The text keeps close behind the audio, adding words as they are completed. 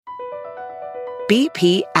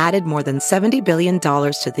BP added more than $70 billion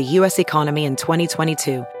to the U.S. economy in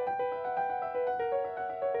 2022.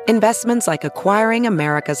 Investments like acquiring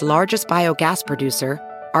America's largest biogas producer,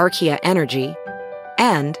 Archaea Energy,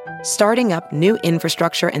 and starting up new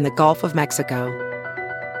infrastructure in the Gulf of Mexico.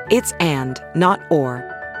 It's and, not or.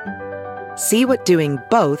 See what doing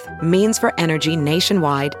both means for energy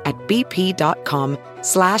nationwide at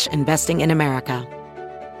bp.com/investing in America.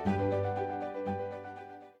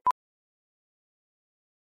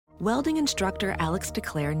 Welding instructor Alex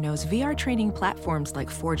DeClaire knows VR training platforms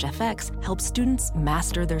like Forge FX help students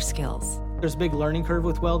master their skills. There's a big learning curve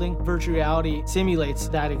with welding. Virtual reality simulates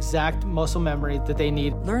that exact muscle memory that they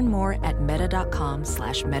need. Learn more at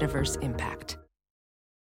meta.com/metaverseimpact.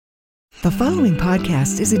 The following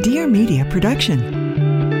podcast is a Dear Media production.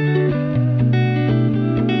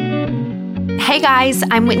 Hey guys,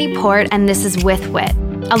 I'm Whitney Port, and this is With Wit.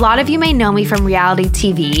 A lot of you may know me from reality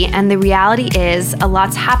TV, and the reality is a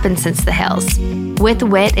lot's happened since the hills. With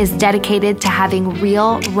Wit is dedicated to having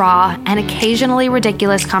real, raw, and occasionally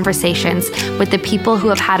ridiculous conversations with the people who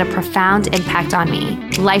have had a profound impact on me.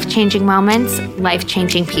 Life-changing moments,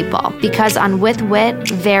 life-changing people. Because on With Wit,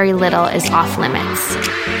 very little is off limits.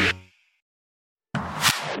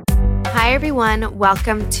 Hi everyone,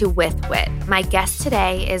 welcome to With Wit. My guest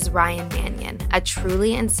today is Ryan Manion, a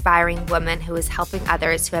truly inspiring woman who is helping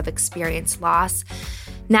others who have experienced loss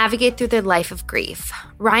navigate through their life of grief.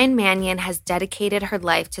 Ryan Manion has dedicated her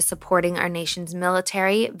life to supporting our nation's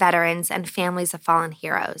military, veterans, and families of fallen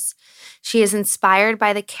heroes. She is inspired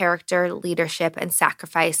by the character, leadership, and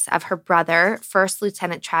sacrifice of her brother, First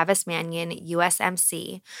Lieutenant Travis Manion,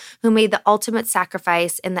 USMC, who made the ultimate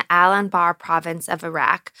sacrifice in the Al-Anbar province of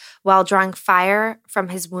Iraq while drawing fire from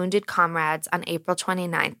his wounded comrades on April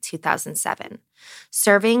 29, 2007.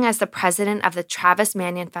 Serving as the president of the Travis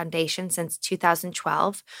Manion Foundation since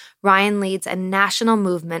 2012, Ryan leads a national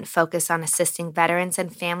movement focused on assisting veterans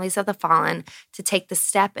and families of the fallen to take the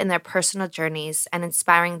step in their personal journeys and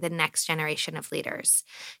inspiring the next generation of leaders.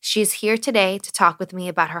 She's here today to talk with me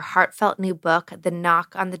about her heartfelt new book, The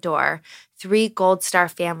Knock on the Door: 3 Gold Star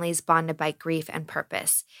Families Bonded by Grief and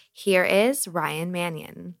Purpose. Here is Ryan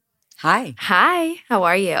Manion. Hi. Hi, how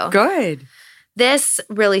are you? Good. This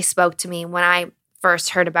really spoke to me when I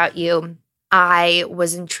first heard about you. I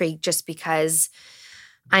was intrigued just because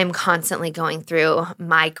I'm constantly going through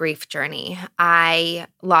my grief journey. I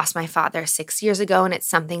lost my father 6 years ago, and it's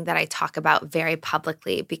something that I talk about very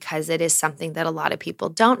publicly because it is something that a lot of people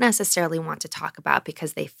don't necessarily want to talk about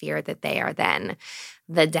because they fear that they are then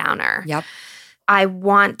the downer. Yep. I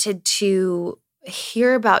wanted to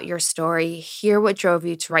hear about your story, hear what drove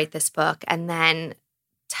you to write this book, and then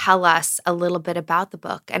tell us a little bit about the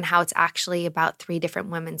book and how it's actually about 3 different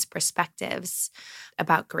women's perspectives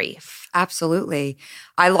about grief. Absolutely.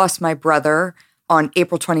 I lost my brother on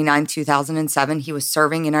April 29, 2007. He was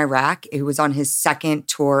serving in Iraq. He was on his 2nd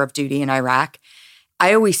tour of duty in Iraq.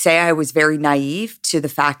 I always say I was very naive to the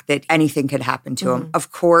fact that anything could happen to him.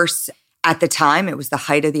 Of course, at the time, it was the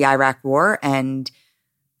height of the Iraq War, and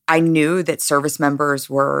I knew that service members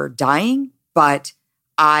were dying, but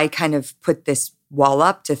I kind of put this wall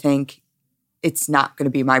up to think it's not going to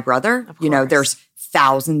be my brother. You know, there's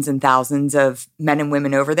thousands and thousands of men and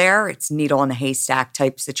women over there. It's needle in a haystack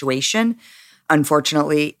type situation.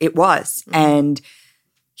 Unfortunately, it was. And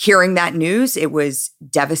hearing that news, it was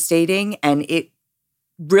devastating, and it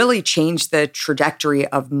really changed the trajectory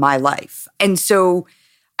of my life. And so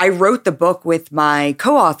I wrote the book with my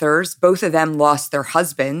co-authors. Both of them lost their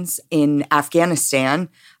husbands in Afghanistan.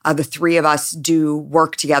 The 3 of us do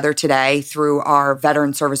work together today through our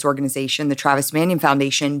veteran service organization, the Travis Manion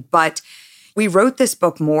Foundation. But we wrote this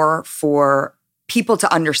book more for people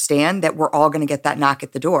to understand that we're all going to get that knock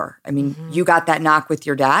at the door. I mean, you got that knock with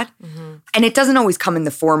your dad. And it doesn't always come in the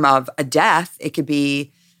form of a death. It could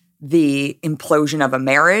be the implosion of a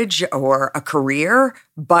marriage or a career,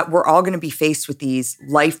 but we're all going to be faced with these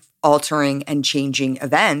life-altering and changing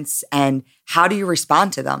events, and how do you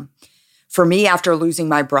respond to them? For me, after losing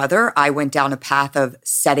my brother, I went down a path of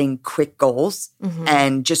setting quick goals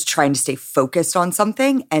and just trying to stay focused on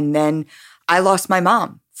something, and then I lost my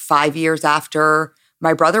mom. 5 years after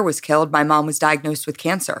my brother was killed, my mom was diagnosed with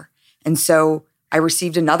cancer, and so I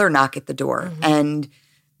received another knock at the door, and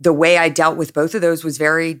the way I dealt with both of those was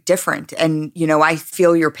very different. And, you know, I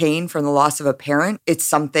feel your pain from the loss of a parent. It's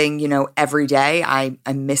something, you know, every day I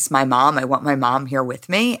miss my mom. I want my mom here with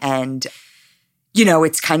me. And, you know,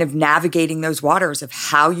 it's kind of navigating those waters of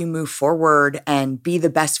how you move forward and be the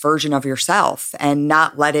best version of yourself and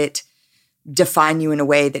not let it define you in a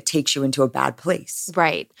way that takes you into a bad place.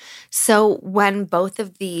 Right. So when both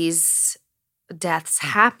of these deaths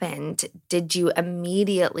happened, did you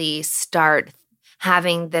immediately start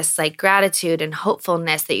having this like gratitude and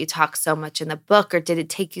hopefulness that you talk so much in the book, or did it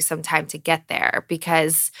take you some time to get there?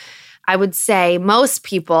 Because I would say most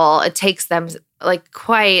people, it takes them like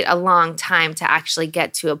quite a long time to actually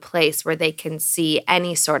get to a place where they can see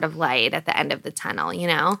any sort of light at the end of the tunnel, you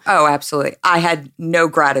know? Oh, absolutely. I had no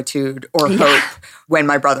gratitude or hope when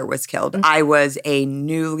my brother was killed. I was a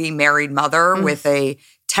newly married mother with a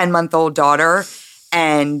 10-month-old daughter,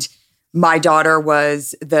 and my daughter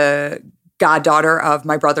was the goddaughter of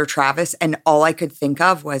my brother Travis, and all I could think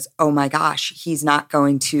of was, oh my gosh, he's not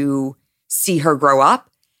going to see her grow up.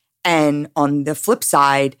 And on the flip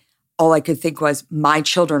side, all I could think was, my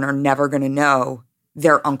children are never going to know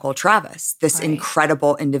their Uncle Travis, this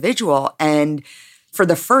incredible individual. And for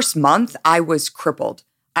the first month, I was crippled.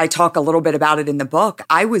 I talk a little bit about it in the book.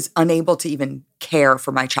 I was unable to even care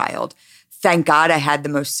for my child. Thank God I had the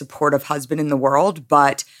most supportive husband in the world,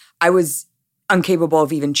 but I was incapable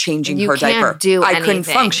of even changing her diaper. I couldn't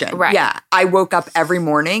function. Right. Yeah. I woke up every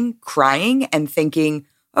morning crying and thinking,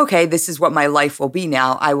 okay, this is what my life will be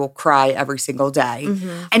now. I will cry every single day.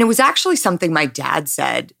 And it was actually something my dad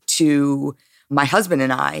said to my husband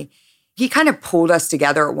and I. He kind of pulled us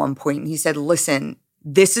together at one point and he said, listen,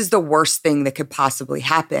 this is the worst thing that could possibly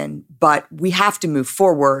happen, but we have to move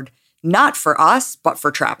forward, not for us, but for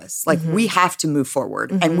Travis. Like we have to move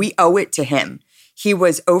forward and we owe it to him. He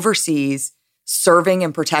was overseas serving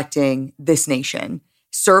and protecting this nation,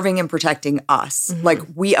 serving and protecting us. Like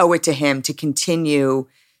we owe it to him to continue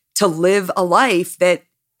to live a life that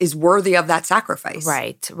is worthy of that sacrifice.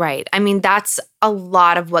 Right. I mean, that's a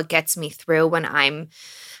lot of what gets me through when I'm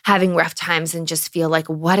having rough times and just feel like,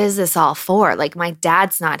 what is this all for? Like my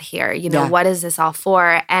dad's not here, you know, what is this all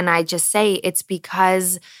for? And I just say it's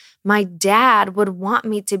because my dad would want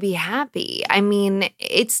me to be happy. I mean,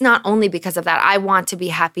 it's not only because of that. I want to be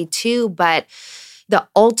happy too, but the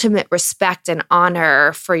ultimate respect and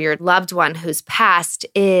honor for your loved one who's passed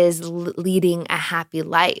is leading a happy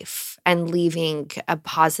life and leaving a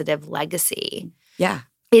positive legacy. Yeah.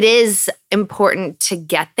 It is important to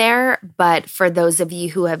get there, but for those of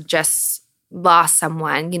you who have just lost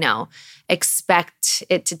someone, you know, expect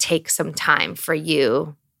it to take some time for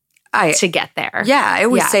you to get there. Yeah, I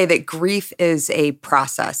always say that grief is a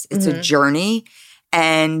process. It's a journey.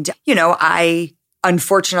 And, you know, I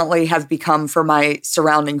unfortunately have become for my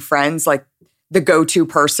surrounding friends like the go-to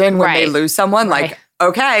person when they lose someone. Like,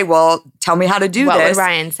 okay, well, tell me how to do this. What would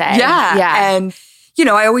Ryan say? Yeah. And, you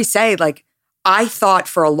know, I always say like, I thought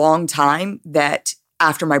for a long time that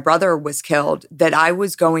after my brother was killed, that I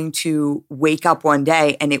was going to wake up one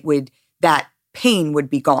day and that pain would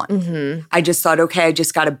be gone. I just thought, okay, I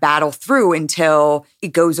just got to battle through until it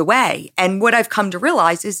goes away. And what I've come to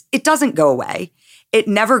realize is it doesn't go away. It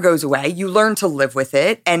never goes away. You learn to live with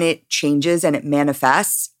it and it changes and it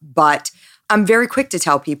manifests. But I'm very quick to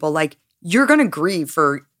tell people like, you're going to grieve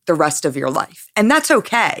for the rest of your life. And that's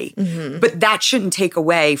okay. But that shouldn't take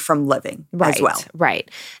away from living as well. Right.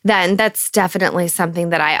 Then that's definitely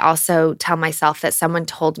something that I also tell myself that someone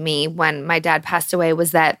told me when my dad passed away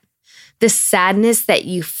was that the sadness that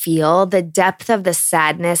you feel, the depth of the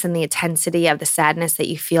sadness and the intensity of the sadness that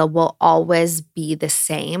you feel will always be the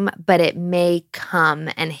same, but it may come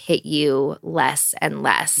and hit you less and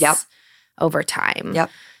less over time.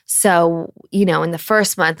 So, you know, in the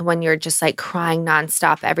first month when you're just like crying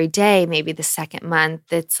nonstop every day, maybe the second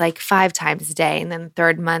month, it's like 5 times a day. And then the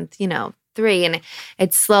third month, you know, 3. And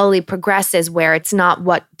it slowly progresses where it's not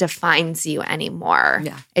what defines you anymore.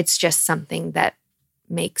 It's just something that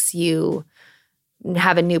makes you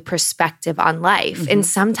have a new perspective on life and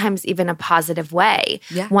sometimes even a positive way.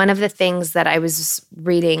 One of the things that I was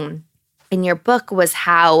reading in your book was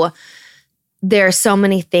how there are so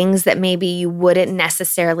many things that maybe you wouldn't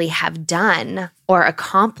necessarily have done or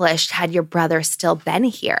accomplished had your brother still been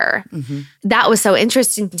here. That was so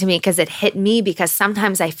interesting to me because it hit me because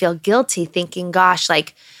sometimes I feel guilty thinking, gosh,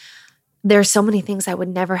 like, there's so many things I would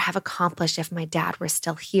never have accomplished if my dad were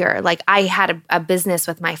still here. Like I had a business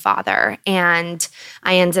with my father and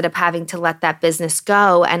I ended up having to let that business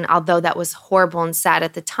go. And although that was horrible and sad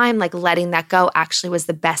at the time, like letting that go actually was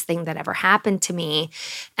the best thing that ever happened to me.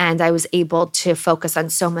 And I was able to focus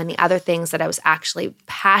on so many other things that I was actually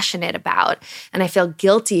passionate about. And I feel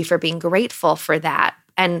guilty for being grateful for that.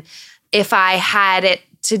 And if I had it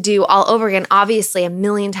to do all over again, obviously a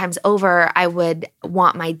million times over, I would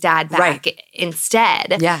want my dad back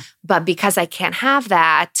instead. But because I can't have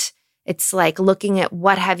that, it's like looking at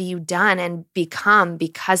what have you done and become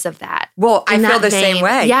because of that. Well, I feel the same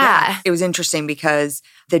way. Yeah. It was interesting because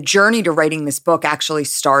the journey to writing this book actually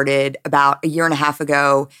started about 1.5 years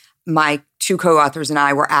ago. my two co-authors and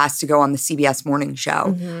I were asked to go on the CBS morning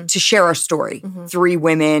show to share our story. 3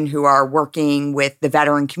 women who are working with the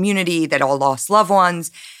veteran community that all lost loved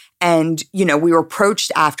ones. And, we were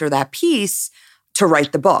approached after that piece to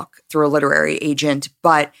write the book through a literary agent.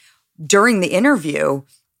 But during the interview,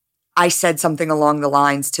 I said something along the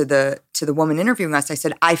lines to the woman interviewing us. I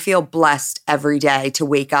said, I feel blessed every day to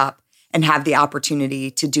wake up and have the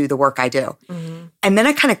opportunity to do the work I do. And then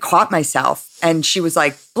I kind of caught myself, and she was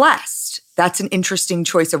like, blessed. That's an interesting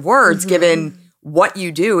choice of words given what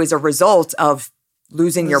you do is a result of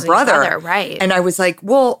losing your brother. Right. And I was like,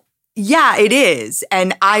 well, yeah, it is.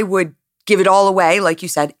 And I would give it all away, like you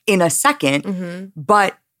said, in a second.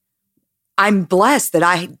 But I'm blessed that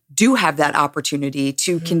I do have that opportunity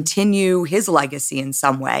to continue his legacy in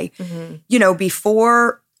some way.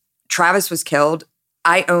 Before Travis was killed,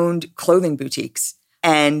 I owned clothing boutiques,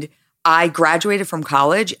 and I graduated from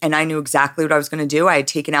college and I knew exactly what I was going to do. I had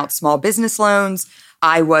taken out small business loans.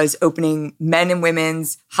 I was opening men and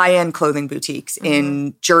women's high-end clothing boutiques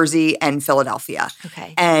in Jersey and Philadelphia.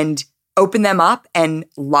 And opened them up and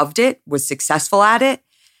loved it, was successful at it.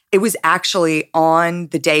 It was actually on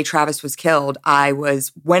the day Travis was killed,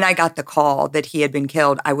 when I got the call that he had been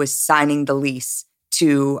killed, I was signing the lease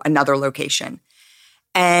to another location.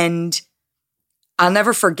 And I'll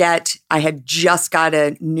never forget, I had just got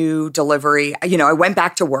a new delivery. I went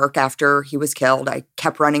back to work after he was killed. I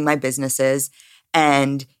kept running my businesses.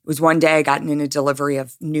 And it was one day I got in a delivery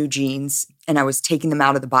of new jeans, and I was taking them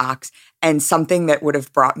out of the box. And something that would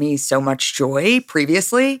have brought me so much joy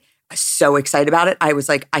previously, I was so excited about it. I was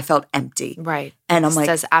like, I felt empty. Right. And I'm like,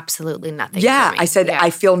 does absolutely nothing. Yeah. For me. I said,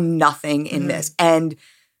 I feel nothing in this. And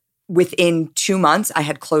within 2 months, I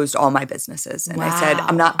had closed all my businesses. And I said,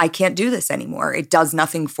 I can't do this anymore. It does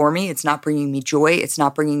nothing for me. It's not bringing me joy. It's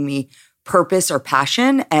not bringing me purpose or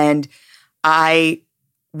passion. And I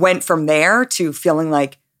went from there to feeling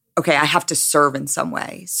like, okay, I have to serve in some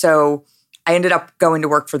way. So I ended up going to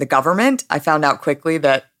work for the government. I found out quickly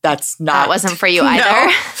that that wasn't for you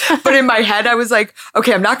either. But in my head, I was like,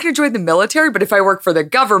 okay, I'm not going to join the military, but if I work for the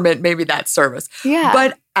government, maybe that's service. Yeah.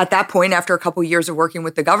 But at that point, after a couple of years of working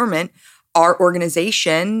with the government, our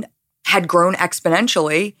organization had grown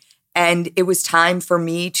exponentially, and it was time for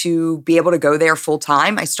me to be able to go there full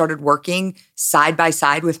time. I started working side by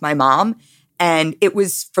side with my mom, and it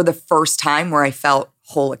was for the first time where I felt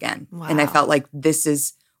whole again. Wow. And I felt like this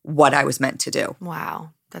is what I was meant to do.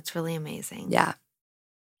 Wow. That's really amazing. Yeah.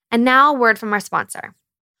 And now a word from our sponsor.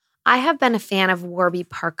 I have been a fan of Warby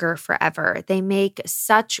Parker forever. They make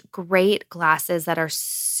such great glasses that are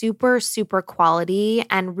super, super quality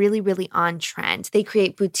and really, really on trend. They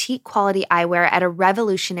create boutique quality eyewear at a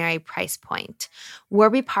revolutionary price point.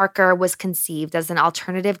 Warby Parker was conceived as an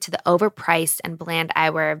alternative to the overpriced and bland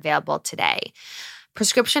eyewear available today.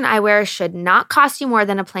 Prescription eyewear should not cost you more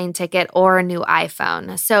than a plane ticket or a new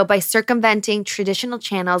iPhone. So by circumventing traditional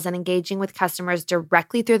channels and engaging with customers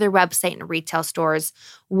directly through their website and retail stores,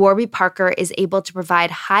 Warby Parker is able to provide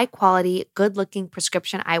high-quality, good-looking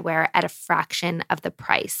prescription eyewear at a fraction of the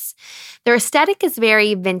price. Their aesthetic is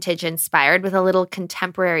very vintage-inspired with a little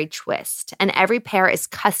contemporary twist, and every pair is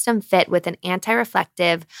custom fit with an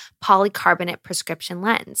anti-reflective polycarbonate prescription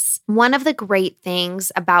lens. One of the great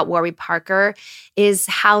things about Warby Parker is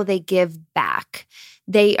how they give back.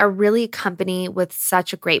 They are really a company with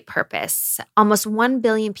such a great purpose. Almost 1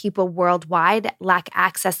 billion people worldwide lack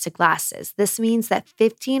access to glasses. This means that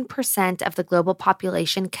 15% of the global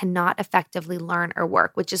population cannot effectively learn or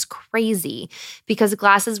work, which is crazy because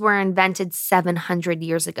glasses were invented 700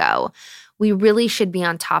 years ago. We really should be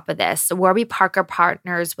on top of this. Warby Parker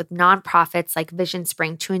partners with nonprofits like Vision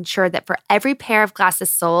Spring to ensure that for every pair of glasses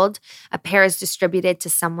sold, a pair is distributed to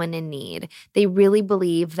someone in need. They really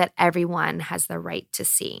believe that everyone has the right to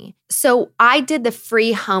see. So I did the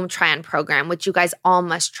free home try-on program, which you guys all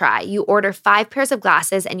must try. You order 5 pairs of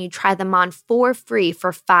glasses and you try them on for free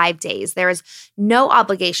for 5 days. There is no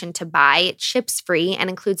obligation to buy. It ships free and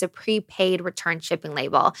includes a prepaid return shipping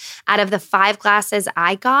label. Out of the 5 glasses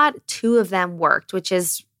I got, 2 of them worked, which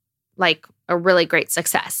is like a really great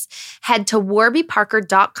success. Head to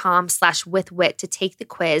warbyparker.com/withwit to take the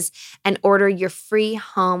quiz and order your free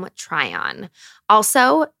home try-on.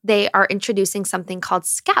 Also, they are introducing something called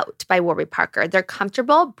Scout by Warby Parker. They're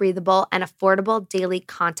comfortable, breathable, and affordable daily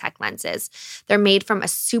contact lenses. They're made from a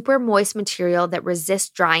super moist material that resists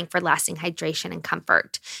drying for lasting hydration and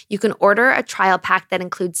comfort. You can order a trial pack that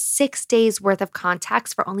includes 6 days worth of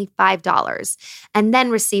contacts for only $5 and then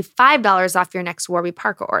receive $5 off your next Warby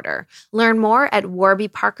Parker order. Learn more at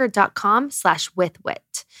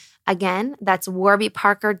warbyparker.com/withwit. Again, that's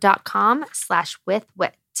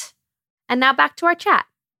warbyparker.com/withwit. And now back to our chat.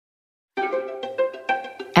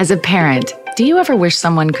 As a parent, do you ever wish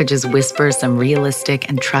someone could just whisper some realistic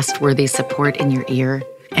and trustworthy support in your ear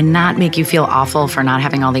and not make you feel awful for not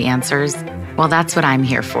having all the answers? Well, that's what I'm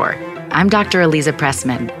here for. I'm Dr. Eliza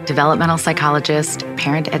Pressman, developmental psychologist,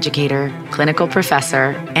 parent educator, clinical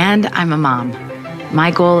professor, and I'm a mom.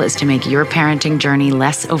 My goal is to make your parenting journey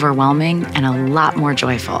less overwhelming and a lot more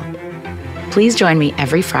joyful. Please join me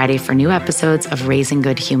every Friday for new episodes of Raising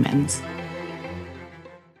Good Humans.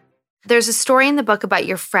 There's a story in the book about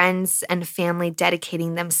your friends and family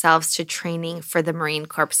dedicating themselves to training for the Marine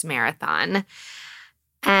Corps Marathon.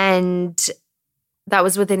 And that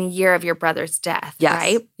was within a year of your brother's death, Yes,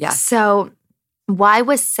 right? yes. So why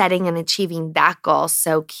was setting and achieving that goal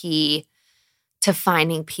so key to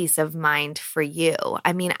finding peace of mind for you?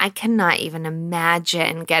 I mean, I cannot even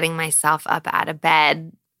imagine getting myself up out of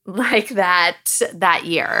bed like that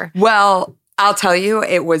year. Well, I'll tell you,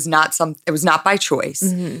 it was not by choice.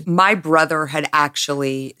 Mm-hmm. My brother had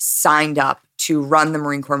actually signed up to run the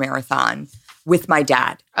Marine Corps Marathon with my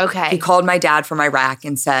dad. Okay. He called my dad from Iraq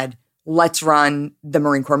and said, let's run the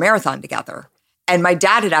Marine Corps Marathon together. And my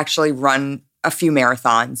dad had actually run a few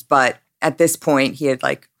marathons, but at this point he had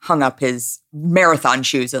hung up his marathon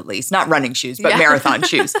shoes, at least, not running shoes, but marathon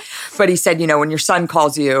shoes. But he said, when your son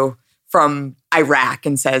calls you from Iraq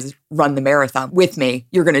and says, run the marathon with me,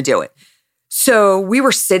 you're going to do it. So we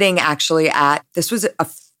were sitting actually this was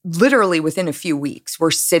literally within a few weeks.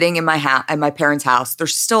 We're sitting in at my parents' house.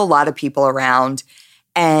 There's still a lot of people around.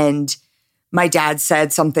 And my dad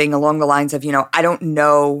said something along the lines of, I don't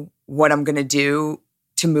know what I'm going to do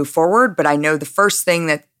to move forward, but I know the first thing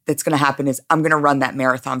that's going to happen is I'm going to run that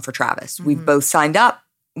marathon for Travis. Mm-hmm. We've both signed up.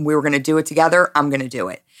 We were going to do it together. I'm going to do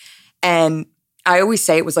it. And I always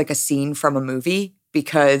say it was like a scene from a movie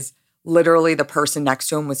because literally the person next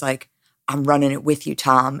to him was like, I'm running it with you,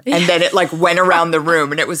 Tom. And then it went around the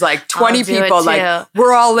room and it was 20 people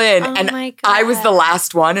we're all in. Oh and my God. I was the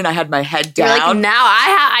last one and I had my head down. You're now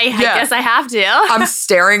I guess I have to. I'm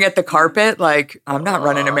staring at the carpet I'm not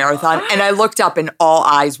running a marathon. And I looked up and all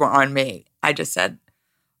eyes were on me. I just said,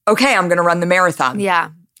 okay, I'm going to run the marathon.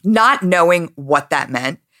 Yeah. Not knowing what that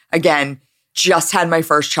meant. Again, just had my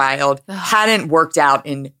first child, hadn't worked out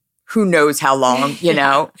in who knows how long,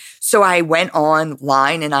 So I went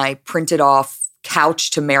online and I printed off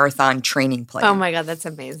couch to marathon training plan. Oh my God, that's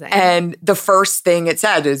amazing. And the first thing it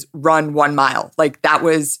said is run 1 mile. That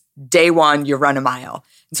was day one, you run a mile.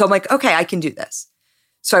 And so I'm like, okay, I can do this.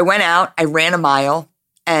 So I went out, I ran a mile,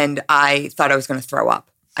 and I thought I was going to throw up.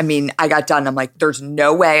 I mean, I got done. I'm like, there's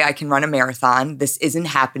no way I can run a marathon. This isn't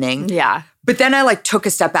happening. Yeah. But then I took a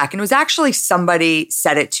step back and it was actually somebody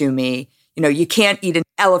said it to me. You can't eat an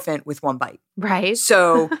elephant with one bite. Right.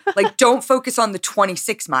 So don't focus on the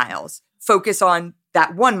 26 miles. Focus on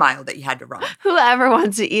that 1 mile that you had to run. Whoever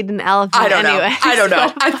wants to eat an elephant I don't anyway. know. I don't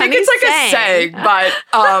know. I think it's a saying, but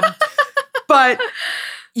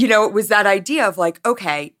it was that idea of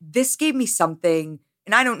okay, this gave me something.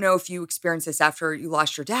 And I don't know if you experienced this after you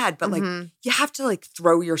lost your dad, but you have to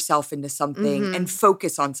throw yourself into something and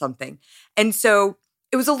focus on something. And so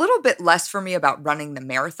it was a little bit less for me about running the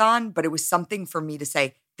marathon, but it was something for me to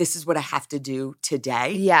say, this is what I have to do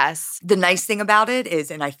today. Yes. The nice thing about it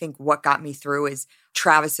is, and I think what got me through is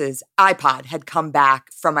Travis's iPod had come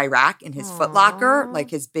back from Iraq in his footlocker,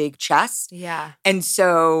 his big chest. Yeah. And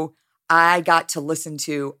so I got to listen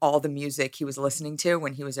to all the music he was listening to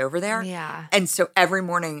when he was over there. Yeah. And so every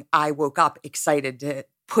morning I woke up excited to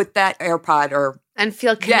put that AirPod and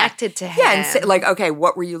feel connected to him. Yeah, and say, okay,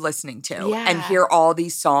 what were you listening to? Yeah. And hear all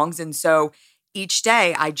these songs. And so each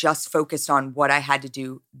day I just focused on what I had to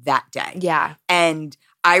do that day. Yeah. And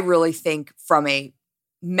I really think from a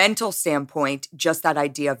mental standpoint, just that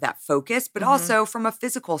idea of that focus, but also from a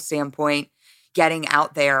physical standpoint, getting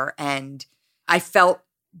out there. And I felt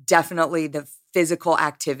definitely the physical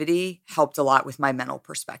activity helped a lot with my mental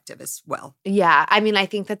perspective as well. Yeah. I mean, I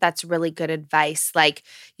think that's really good advice.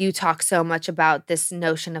 You talk so much about this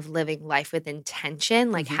notion of living life with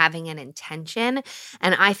intention, having an intention.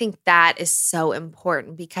 And I think that is so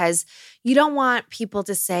important because you don't want people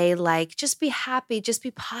to say just be happy, just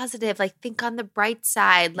be positive, think on the bright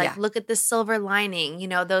side, look at the silver lining.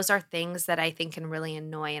 Those are things that I think can really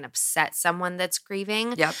annoy and upset someone that's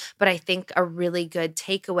grieving. Yep. But I think a really good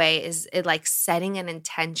takeaway is setting an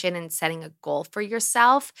intention and setting a goal for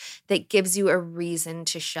yourself that gives you a reason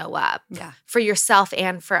to show up for yourself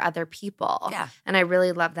and for other people. Yeah. And I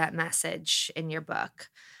really love that message in your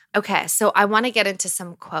book. Okay, so I want to get into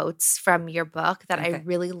some quotes from your book that I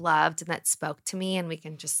really loved and that spoke to me, and we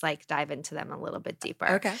can just dive into them a little bit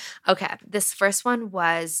deeper. Okay, this first one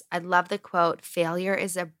was, I love the quote, failure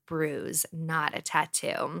is a bruise, not a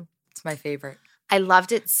tattoo. It's my favorite. I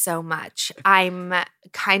loved it so much. I'm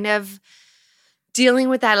kind of dealing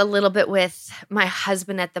with that a little bit with my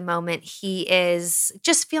husband at the moment. He is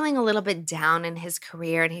just feeling a little bit down in his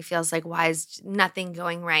career, and he feels like, why is nothing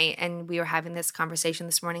going right? And we were having this conversation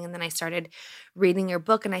this morning, and then I started reading your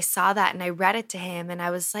book, and I saw that, and I read it to him, and I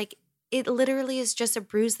was like, it literally is just a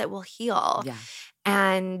bruise that will heal. Yeah.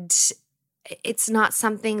 And it's not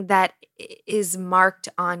something that is marked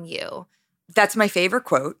on you. That's my favorite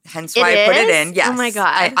quote, hence why I put it in. Yes. Oh my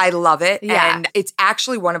God. I love it. Yeah. And it's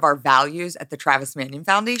actually one of our values at the Travis Manion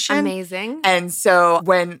Foundation. Amazing. And so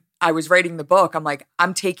when I was writing the book, I'm like,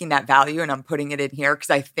 I'm taking that value and I'm putting it in here because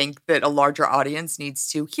I think that a larger audience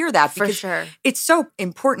needs to hear that. For because sure. It's so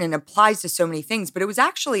important and applies to so many things. But it was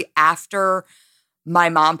actually after my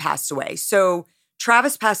mom passed away. So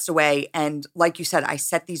Travis passed away. And like you said, I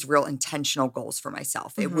set these real intentional goals for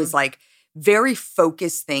myself. It was like very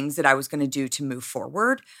focused things that I was going to do to move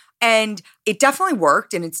forward. And it definitely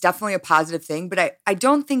worked. And it's definitely a positive thing. But I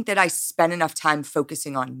don't think that I spent enough time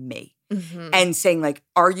focusing on me and saying like,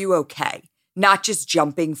 are you okay? Not just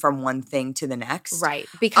jumping from one thing to the next. Right.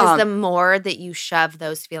 Because the more that you shove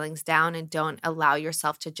those feelings down and don't allow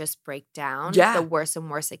yourself to just break down, the worse and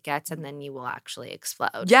worse it gets. And then you will actually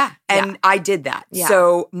explode. Yeah. And I did that. Yeah.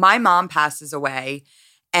 So my mom passes away.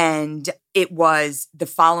 And it was the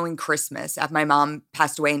following Christmas. After my mom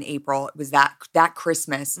passed away in April, it was that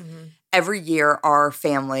Christmas. Every year, our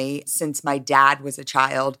family, since my dad was a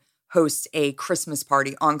child, hosts a Christmas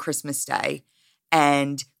party on Christmas Day.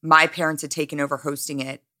 And my parents had taken over hosting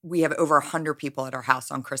it. We have over 100 people at our house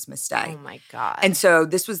on Christmas Day. Oh, my God. And so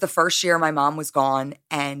this was the first year my mom was gone.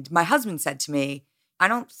 And my husband said to me, I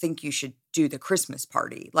don't think you should do the Christmas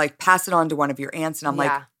party. Like, pass it on to one of your aunts. And I'm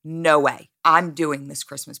like, no way. I'm doing this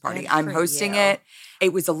Christmas party. I'm hosting it.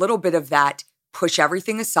 It was a little bit of that push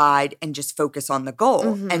everything aside and just focus on the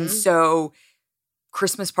goal. And so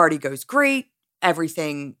Christmas party goes great.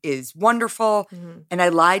 Everything is wonderful. And I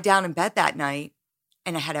lied down in bed that night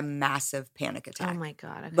and I had a massive panic attack. Oh my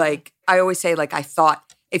God. Okay. Like, I always say, like, I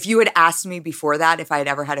thought if you had asked me before that if I had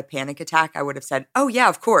ever had a panic attack, I would have said, oh yeah,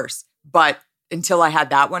 of course. But until I had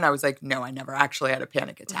that one, I was like, no, I never actually had a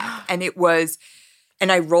panic attack. And it was,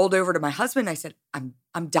 and I rolled over to my husband. And I said, I'm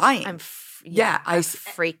dying. I'm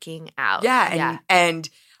freaking out. Yeah. And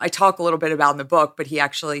I talk a little bit about in the book, but he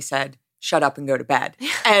actually said, shut up and go to bed.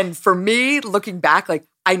 And for me, looking back, like,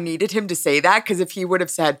 I needed him to say that because if he would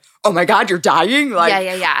have said, oh my God, you're dying.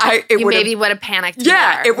 Like, You maybe would have panicked.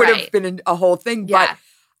 Yeah, more. it would have been a whole thing. Yeah. But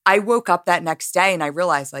I woke up that next day and I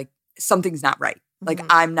realized, like, something's not right. Like,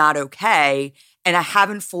 I'm not okay. And I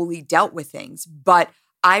haven't fully dealt with things. But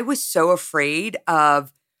I was so afraid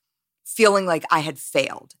of feeling like I had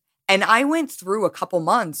failed. And I went through a couple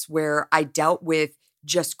months where I dealt with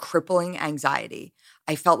just crippling anxiety.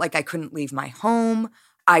 I felt like I couldn't leave my home.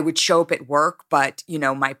 I would show up at work, but, you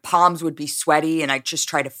know, my palms would be sweaty and I'd just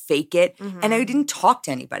try to fake it. And I didn't talk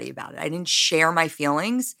to anybody about it. I didn't share my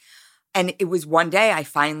feelings. And it was one day I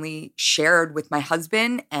finally shared with my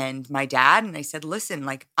husband and my dad. And I said, listen,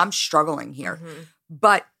 like, I'm struggling here.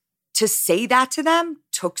 But to say that to them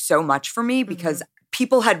took so much for me because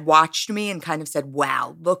people had watched me and kind of said,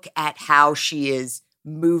 wow, look at how she is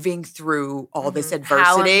moving through all this adversity.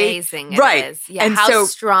 How amazing it is. Yeah, and how so,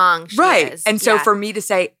 strong she is. And so for me to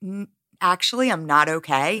say, actually, I'm not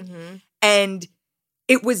okay. And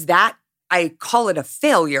it was that, I call it a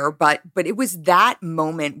failure, but it was that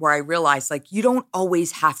moment where I realized, like, you don't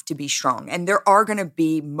always have to be strong. And there are going to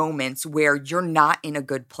be moments where you're not in a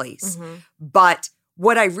good place. But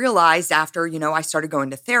what I realized after, you know, I started going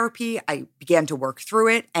to therapy, I began to work through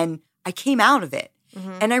it and I came out of it.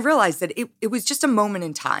 And I realized that it was just a moment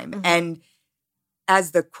in time. And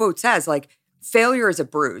as the quote says, like, failure is a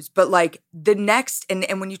bruise, but like the next,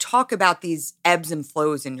 and when you talk about these ebbs and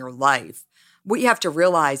flows in your life, what you have to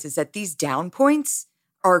realize is that these down points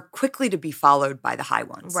are quickly to be followed by the high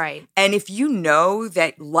ones. Right. And if you know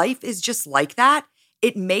that life is just like that,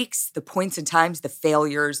 it makes the points and times, the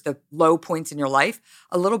failures, the low points in your life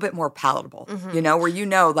a little bit more palatable, you know, where you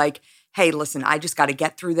know, like, hey, listen, I just got to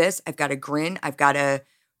get through this. I've got to grin. I've got to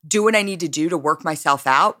do what I need to do to work myself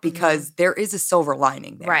out because there is a silver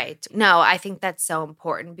lining there. Right. No, I think that's so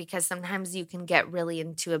important because sometimes you can get really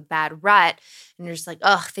into a bad rut and you're just like,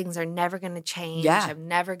 oh, things are never going to change. Yeah. I'm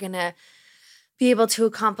never going to be able to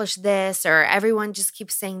accomplish this, or everyone just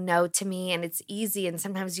keeps saying no to me and it's easy. And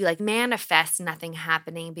sometimes you like manifest nothing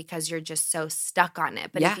happening because you're just so stuck on it.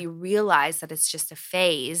 But if you realize that it's just a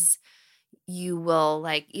phase, you will,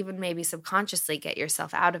 like, even maybe subconsciously get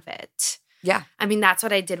yourself out of it. Yeah. I mean, that's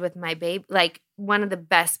what I did with my baby. Like, one of the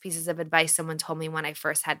best pieces of advice someone told me when I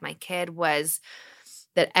first had my kid was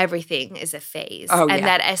that everything is a phase. Oh, and yeah.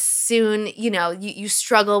 that as soon, you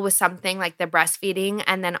struggle with something like the breastfeeding,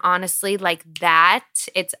 and then honestly, like that,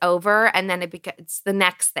 it's over, and then it's the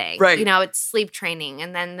next thing. Right. It's sleep training,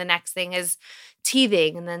 and then the next thing is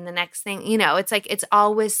teething, and then the next thing, it's like it's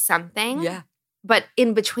always something. Yeah. But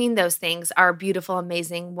in between those things are beautiful,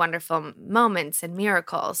 amazing, wonderful moments and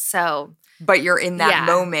miracles. So, but you're in that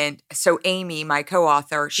moment. So Amy, my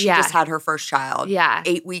co-author, she just had her first child. Yeah.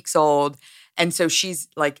 8 weeks old. And so she's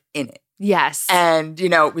like in it. Yes. And,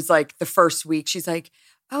 it was like the first week, she's like,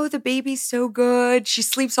 oh, the baby's so good. She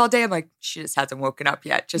sleeps all day. I'm like, she just hasn't woken up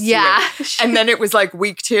yet. Just you wait. And then it was like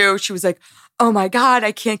week 2. She was like, oh my God,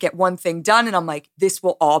 I can't get one thing done. And I'm like, this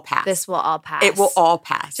will all pass. This will all pass. It will all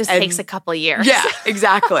pass. Just takes a couple years. Yeah,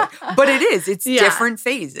 exactly. But it is. It's different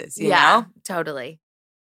phases, you know? Totally.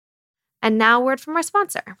 And now a word from our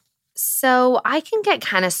sponsor. So I can get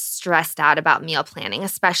kind of stressed out about meal planning,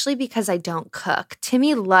 especially because I don't cook.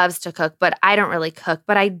 Timmy loves to cook, but I don't really cook.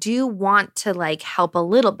 But I do want to help a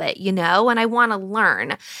little bit, and I want to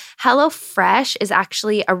learn. HelloFresh is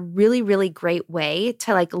actually a really, really great way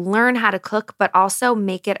to learn how to cook, but also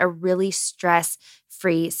make it a really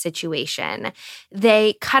stress-free situation.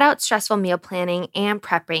 They cut out stressful meal planning and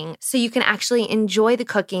prepping so you can actually enjoy the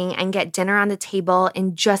cooking and get dinner on the table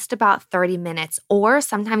in just about 30 minutes or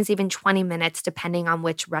sometimes even 20 minutes depending on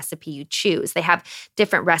which recipe you choose. They have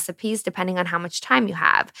different recipes depending on how much time you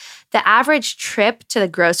have. The average trip to the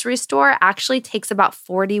grocery store actually takes about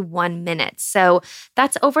 41 minutes. So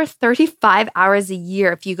that's over 35 hours a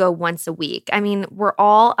year if you go once a week. I mean, we're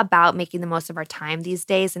all about making the most of our time these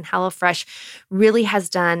days, and HelloFresh really has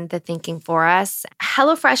done the thinking for us.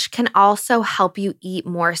 HelloFresh can also help you eat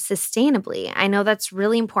more sustainably. I know that's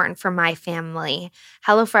really important for my family.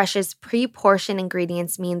 HelloFresh's pre-portioned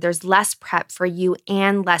ingredients mean there's less prep for you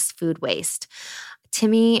and less food waste.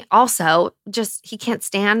 Timmy also he can't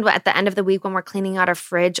stand at the end of the week when we're cleaning out our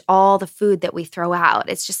fridge, all the food that we throw out.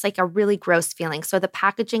 It's just a really gross feeling. So the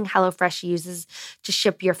packaging HelloFresh uses to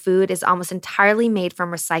ship your food is almost entirely made from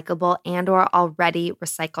recyclable and or already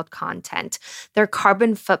recycled content. Their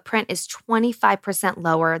carbon footprint is 25%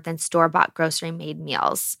 lower than store-bought grocery-made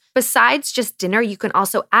meals. Besides just dinner, you can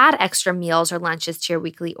also add extra meals or lunches to your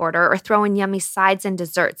weekly order or throw in yummy sides and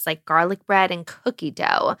desserts like garlic bread and cookie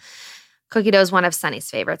dough. Cookie dough is one of Sonny's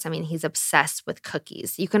favorites. I mean, he's obsessed with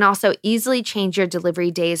cookies. You can also easily change your delivery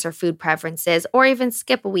days or food preferences, or even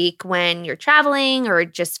skip a week when you're traveling or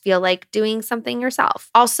just feel like doing something yourself.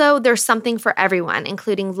 Also, there's something for everyone,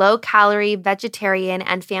 including low-calorie, vegetarian,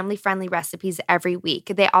 and family-friendly recipes every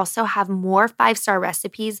week. They also have more 5-star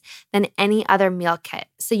recipes than any other meal kit,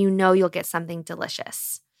 so you'll get something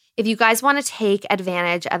delicious. If you guys want to take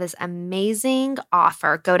advantage of this amazing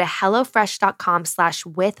offer, go to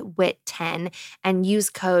HelloFresh.com/withwit10 and use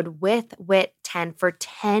code WITHWIT10 for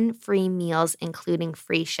 10 free meals, including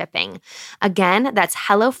free shipping. Again, that's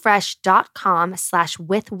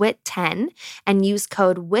HelloFresh.com/withwit10 and use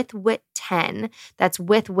code WITHWIT10, that's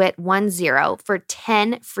WITHWIT10, for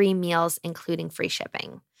 10 free meals, including free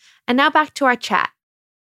shipping. And now back to our chat.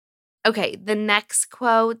 Okay, the next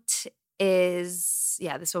quote is,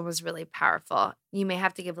 this one was really powerful. You may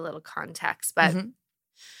have to give a little context, but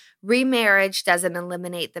remarriage doesn't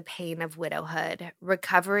eliminate the pain of widowhood.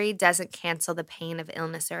 Recovery doesn't cancel the pain of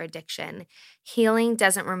illness or addiction. Healing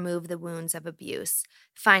doesn't remove the wounds of abuse.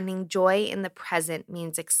 Finding joy in the present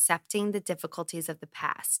means accepting the difficulties of the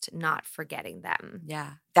past, not forgetting them.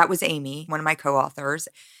 Yeah, that was Amy, one of my co-authors.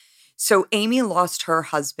 So Amy lost her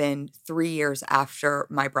husband 3 years after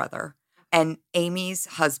my brother. And Amy's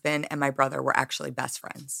husband and my brother were actually best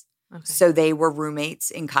friends. Okay. So they were roommates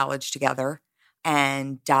in college together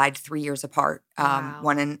and died 3 years apart. Wow.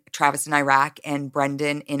 One in Travis in Iraq and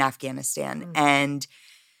Brendan in Afghanistan. And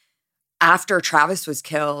after Travis was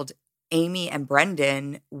killed, Amy and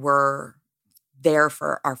Brendan were there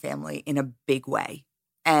for our family in a big way.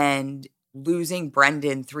 And losing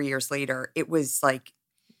Brendan 3 years later, it was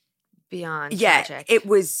beyond tragic. It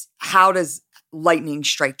was, how does lightning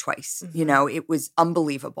strike twice? It was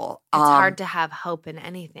unbelievable. It's hard to have hope in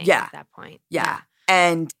anything at that point. Yeah.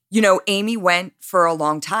 And, Amy went for a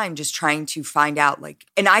long time just trying to find out,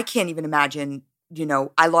 and I can't even imagine,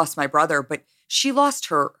 I lost my brother, but she lost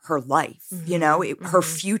her life, her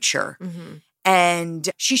future. And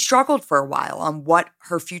she struggled for a while on what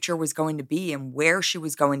her future was going to be and where she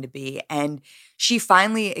was going to be. And she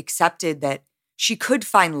finally accepted that she could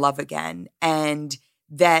find love again and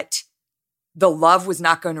that the love was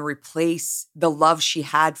not going to replace the love she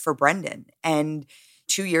had for Brendan. And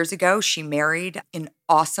 2 years ago, she married an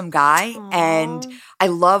awesome guy. Aww. And I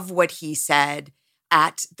love what he said.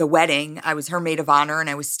 at the wedding. I was her maid of honor and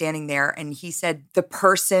I was standing there and he said, the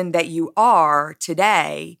person that you are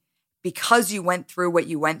today, because you went through what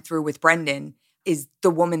you went through with Brendan, is the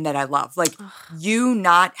woman that I love. Like you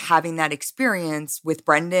not having that experience with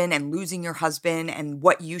Brendan and losing your husband and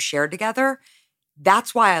what you shared together,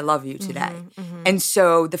 that's why I love you today. And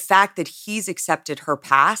so the fact that he's accepted her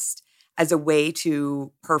past as a way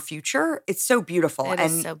to her future, it's so beautiful. It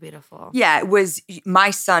is so beautiful. Yeah, it was, my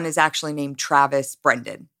son is actually named Travis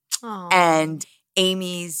Brendan. Aww. And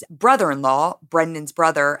Amy's brother-in-law, Brendan's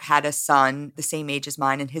brother, had a son the same age as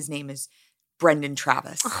mine, and his name is Brendan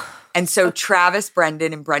Travis. And so Travis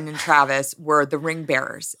Brendan and Brendan Travis were the ring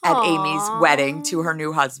bearers at Amy's wedding to her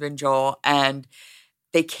new husband, Joel. And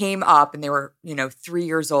they came up and they were, 3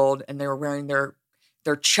 years old and they were wearing their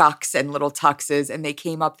chucks and little tuxes. And they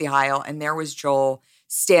came up the aisle and there was Joel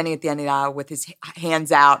standing at the end of the aisle with his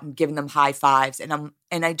hands out and giving them high fives. And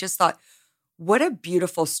I just thought, what a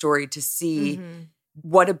beautiful story to see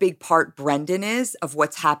what a big part Brendan is of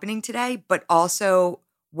what's happening today, but also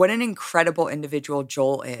what an incredible individual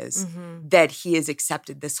Joel is that he has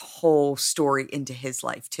accepted this whole story into his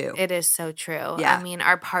life too. It is so true. Yeah. I mean,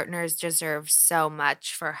 our partners deserve so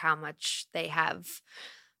much for how much they have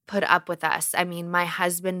put up with us. I mean, my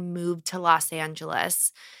husband moved to Los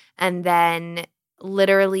Angeles and then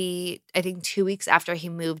literally, I think 2 weeks after he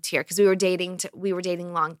moved here, because we were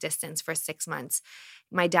dating long distance for 6 months.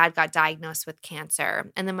 My dad got diagnosed with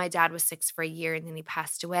cancer. And then my dad was sick for a year and then he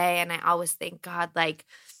passed away. And I always think, God, like,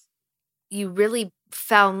 you really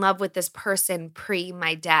fell in love with this person pre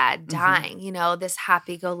my dad dying, this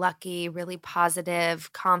happy-go-lucky, really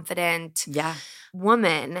positive, confident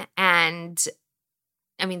woman. And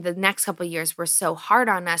I mean, the next couple of years were so hard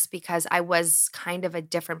on us because I was kind of a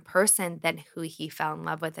different person than who he fell in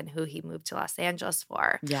love with and who he moved to Los Angeles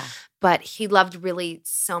for. Yeah. But he loved really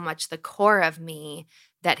so much the core of me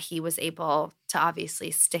that he was able to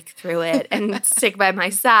obviously stick through it and stick by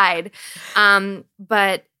my side.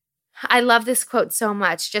 But I love this quote so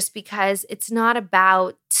much just because it's not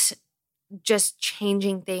about just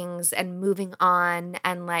changing things and moving on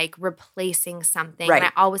and like replacing something. Right.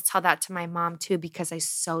 And I always tell that to my mom too because I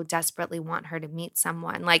so desperately want her to meet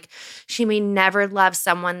someone. Like she may never love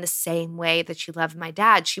someone the same way that she loved my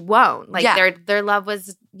dad. She won't. Like their love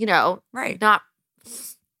was, not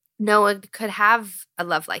no one could have a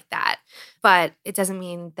love like that. But it doesn't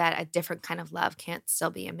mean that a different kind of love can't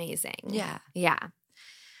still be amazing. Yeah. Yeah.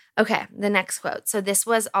 Okay, the next quote. So this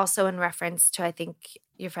was also in reference to, I think,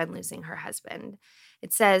 your friend losing her husband.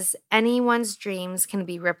 It says, anyone's dreams can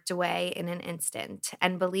be ripped away in an instant.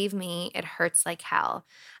 And believe me, it hurts like hell.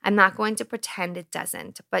 I'm not going to pretend it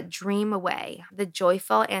doesn't, but dream away. The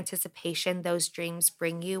joyful anticipation those dreams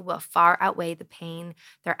bring you will far outweigh the pain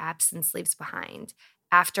their absence leaves behind.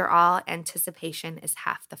 After all, anticipation is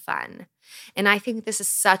half the fun. And I think this is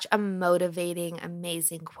such a motivating,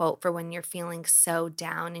 amazing quote for when you're feeling so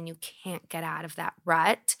down and you can't get out of that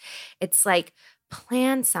rut. It's like,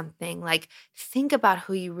 plan something, like think about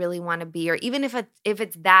who you really want to be, or even if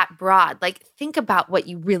it's that broad, like think about what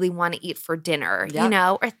you really want to eat for dinner,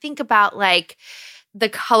 or think about like the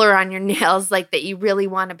color on your nails, like that you really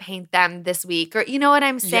want to paint them this week, or you know what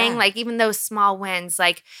I'm saying? Like even those small wins,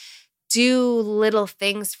 like do little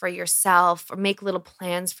things for yourself or make little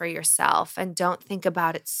plans for yourself and don't think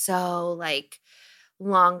about it so like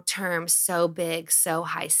long-term, so big, so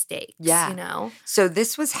high stakes, So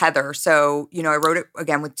this was Heather. So, I wrote it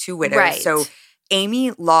again with two widows. Right. So Amy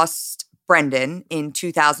lost Brendan in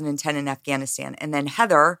 2010 in Afghanistan. And then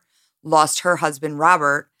Heather lost her husband,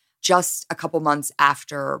 Robert, just a couple months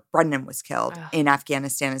after Brendan was killed in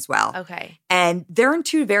Afghanistan as well. Okay. And they're in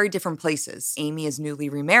two very different places. Amy is newly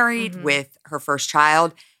remarried with her first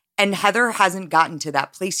child, and Heather hasn't gotten to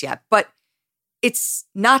that place yet. But it's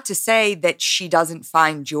not to say that she doesn't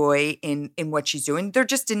find joy in what she's doing. They're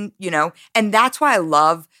just in, and that's why I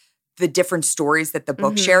love the different stories that the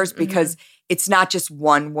book shares, because it's not just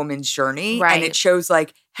one woman's journey. Right. And it shows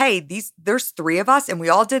like, hey, there's three of us and we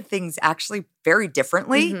all did things actually very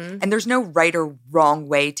differently. And there's no right or wrong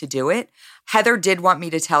way to do it. Heather did want me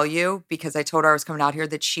to tell you, because I told her I was coming out here,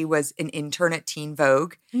 that she was an intern at Teen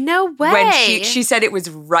Vogue. No way. When she said it was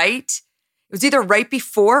right. It was either right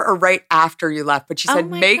before or right after you left. But she said,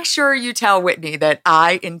 make sure you tell Whitney that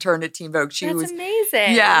I interned at Teen Vogue. That's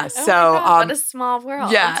amazing. Yeah. Oh so my God, what a small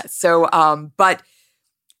world. Yeah. So but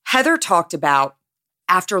Heather talked about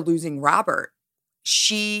after losing Robert,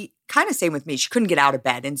 she kind of same with me. She couldn't get out of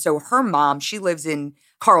bed. And so her mom, she lives in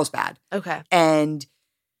Carlsbad. Okay. And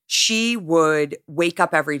she would wake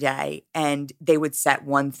up every day and they would set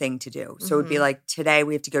one thing to do. So it would be like, today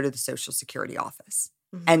we have to go to the Social Security office.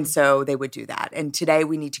 Mm-hmm. And so they would do that. And today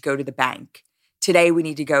we need to go to the bank. Today we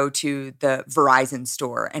need to go to the Verizon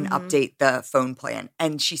store and update the phone plan.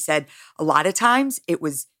 And she said a lot of times it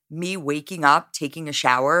was me waking up, taking a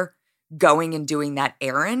shower, going and doing that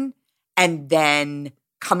errand, and then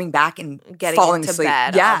coming back and Getting falling into asleep.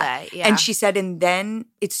 bed all day. Yeah. And she said, and then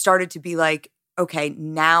it started to be like, okay,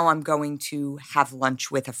 now I'm going to have lunch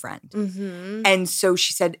with a friend. Mm-hmm. And so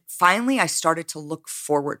she said, finally, I started to look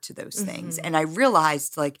forward to those things. And I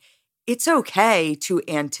realized like, it's okay to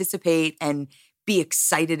anticipate and be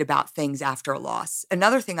excited about things after a loss.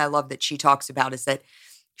 Another thing I love that she talks about is that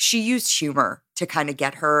she used humor to kind of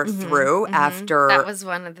get her through after. That was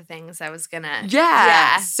one of the things I was gonna.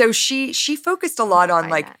 Yeah. So she focused a lot on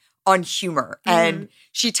like, that. on humor. And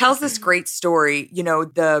she tells this great story. You know,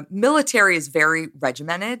 the military is very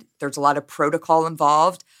regimented. There's a lot of protocol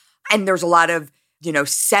involved. And there's a lot of, you know,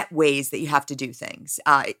 set ways that you have to do things,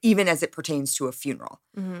 even as it pertains to a funeral.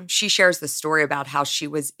 She shares the story about how she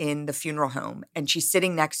was in the funeral home and she's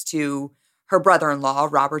sitting next to her brother-in-law,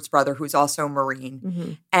 Robert's brother, who's also a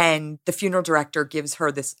Marine. And the funeral director gives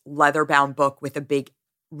her this leather-bound book with a big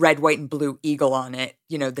red, white, and blue eagle on it,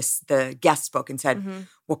 you know, the guest book, and said,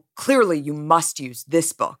 well, clearly you must use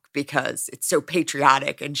this book because it's so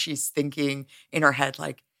patriotic. And she's thinking in her head,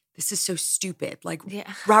 like, this is so stupid. Like,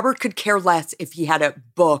 Robert could care less if he had a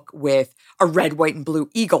book with a red, white, and blue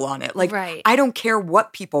eagle on it. Like, I don't care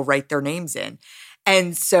what people write their names in.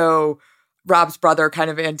 And so Rob's brother, kind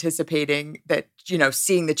of anticipating that, you know,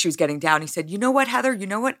 seeing that she was getting down, he said, you know what, Heather, you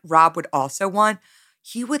know what Rob would also want?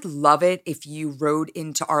 He would love it if you rode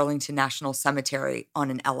into Arlington National Cemetery on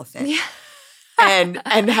an elephant. Yeah.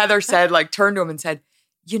 and Heather said, like, turned to him and said,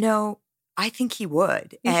 you know, I think he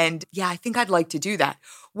would. And yeah, I think I'd like to do that.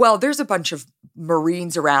 Well, there's a bunch of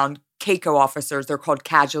Marines around, CACO officers. They're called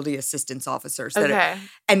casualty assistance officers.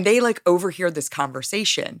 And they like overhear this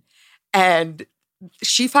conversation. And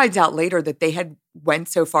she finds out later that they had went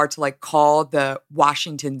so far to like call the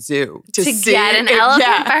Washington Zoo to get an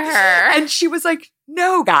elephant for her. And she was like,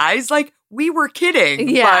 no, guys, like we were kidding.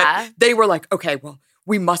 Yeah. But they were like, okay, well,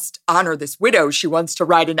 we must honor this widow. She wants to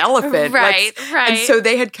ride an elephant. Right. And so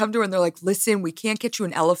they had come to her and they're like, listen, we can't get you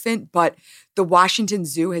an elephant, but the Washington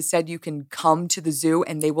Zoo has said you can come to the zoo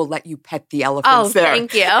and they will let you pet the elephants there.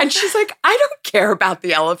 Thank you. And she's like, I don't care about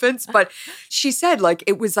the elephants. But she said, like,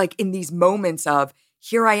 it was like in these moments of,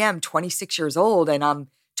 here I am, 26 years old, and I'm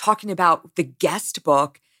talking about the guest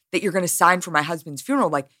book that you're going to sign for my husband's funeral.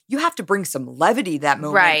 Like, you have to bring some levity to that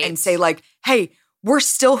moment and say, like, hey, we're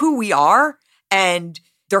still who we are. And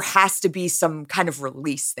there has to be some kind of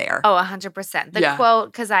release there. Oh, 100%. The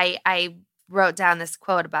quote, because I wrote down this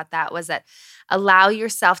quote about that, was that allow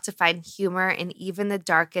yourself to find humor in even the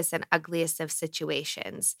darkest and ugliest of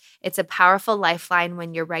situations. It's a powerful lifeline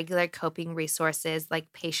when your regular coping resources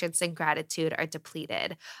like patience and gratitude are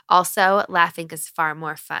depleted. Also, laughing is far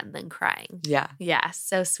more fun than crying. Yeah. Yeah,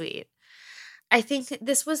 so sweet. I think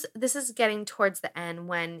this is getting towards the end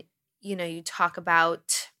when, you know, you talk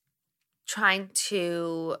about trying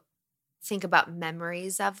to think about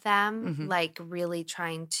memories of them, like really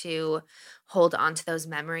trying to hold on to those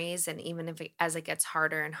memories. And even if as it gets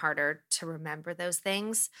harder and harder to remember those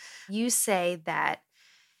things, you say that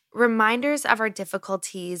reminders of our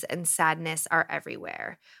difficulties and sadness are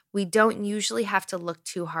everywhere. We don't usually have to look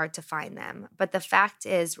too hard to find them. But the fact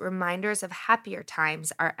is, reminders of happier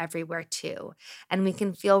times are everywhere too. And we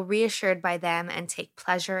can feel reassured by them and take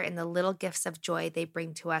pleasure in the little gifts of joy they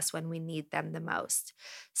bring to us when we need them the most.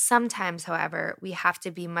 Sometimes, however, we have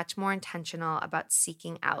to be much more intentional about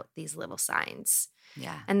seeking out these little signs.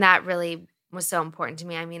 Yeah. And that really was so important to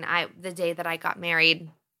me. I mean, the day that I got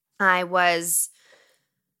married,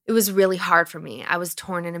 it was really hard for me. I was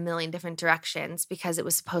torn in a million different directions because it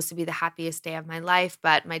was supposed to be the happiest day of my life,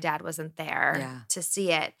 but my dad wasn't there to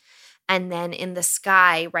see it. And then in the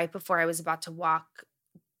sky, right before I was about to walk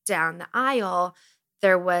down the aisle,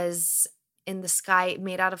 there was in the sky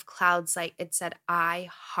made out of clouds, like it said I,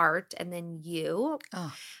 heart, and then you.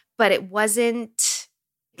 Oh. But it wasn't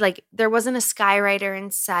like there wasn't a skywriter in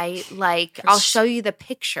sight. Like I'll show you the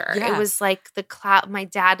picture. Yeah. It was like the cloud. My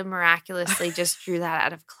dad miraculously just drew that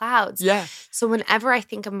out of clouds. Yeah. So whenever I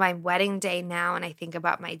think of my wedding day now and I think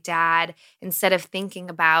about my dad, instead of thinking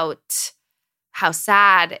about how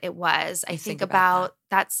sad it was, I think about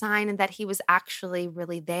that sign and that he was actually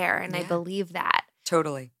really there. And I believe that.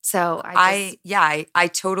 Totally. So I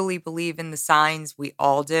totally believe in the signs. We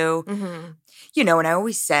all do. Mm-hmm. You know, and I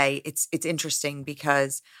always say it's interesting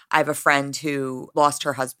because I have a friend who lost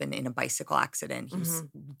her husband in a bicycle accident. He was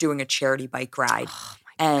doing a charity bike ride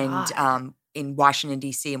in Washington,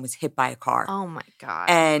 D.C. and was hit by a car. Oh, my God.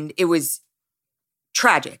 And it was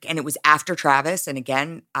tragic. And it was after Travis. And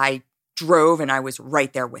again, I drove and I was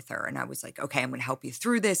right there with her. And I was like, okay, I'm going to help you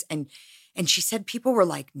through this. And she said people were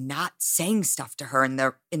like not saying stuff to her in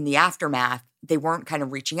the aftermath. They weren't kind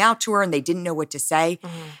of reaching out to her and they didn't know what to say.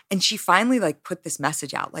 Mm-hmm. And she finally like put this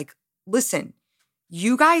message out like, listen,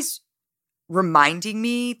 you guys reminding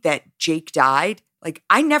me that Jake died, like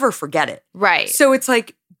I never forget it. Right. So it's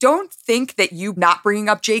like, don't think that you not bringing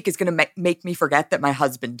up Jake is going to make me forget that my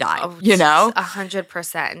husband died, you know?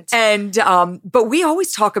 100%. And, but we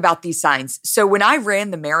always talk about these signs. So when I ran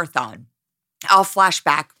the marathon, I'll flash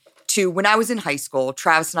back to when I was in high school.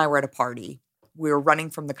 Travis and I were at a party. We were running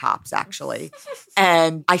from the cops, actually.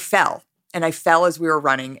 And I fell. And I fell as we were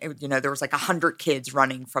running. You know, there was like 100 kids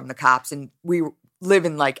running from the cops. And we live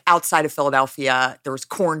in like outside of Philadelphia. There was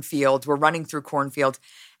cornfields. We're running through cornfields.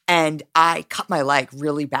 And I cut my leg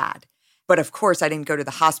really bad. But of course, I didn't go to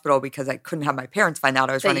the hospital because I couldn't have my parents find out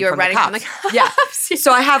I was running from the cops. Yeah.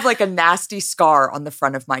 So I have like a nasty scar on the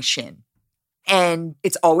front of my shin. And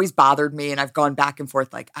it's always bothered me. And I've gone back and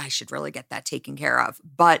forth like, I should really get that taken care of.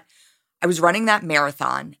 But I was running that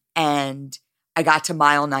marathon and I got to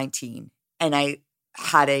mile 19 and I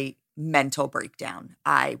had a mental breakdown.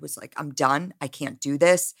 I was like, I'm done. I can't do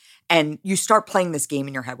this. And you start playing this game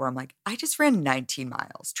in your head where I'm like, I just ran 19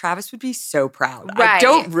 miles. Travis would be so proud. Right. I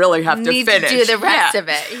don't really have to finish. To do the rest of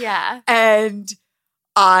it. Yeah. And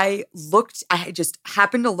I just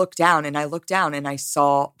happened to look down and I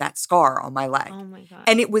saw that scar on my leg. Oh my God.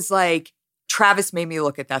 And it was like, Travis made me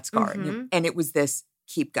look at that scar and it was this,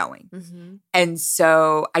 keep going. Mm-hmm. And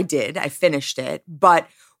so I did, I finished it, but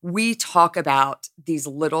we talk about these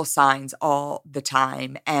little signs all the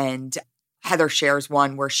time. And Heather shares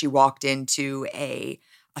one where she walked into a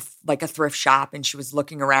thrift shop and she was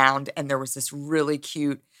looking around and there was this really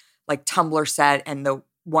cute like tumbler set and the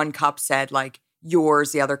one cup said like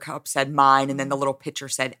yours, the other cup said mine, and then the little picture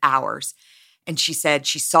said ours. And she said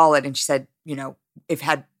she saw it and she said, you know, if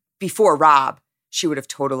had before Rob, she would have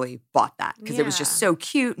totally bought that because it was just so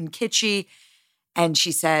cute and kitschy. And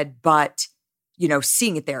she said, but you know,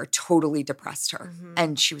 seeing it there totally depressed her. Mm-hmm.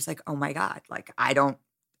 And she was like, oh my God, like I don't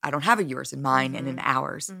have a yours and mine and an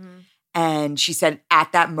ours. Mm-hmm. And she said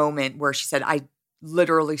at that moment where she said, I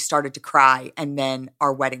literally started to cry and then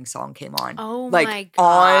our wedding song came on. Oh like, my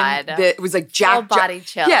God. It was like Jack. Body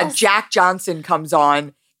chills. Yeah, Jack Johnson comes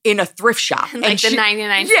on in a thrift shop. Like the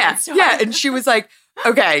 99 cent store. Yeah, and she was like,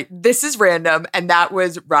 okay, this is random. And that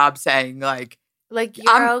was Rob saying like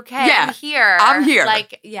you're okay. Yeah, I'm here. I'm here.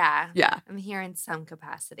 Like, yeah. Yeah. I'm here in some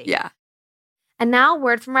capacity. Yeah. And now a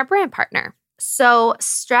word from our brand partner. So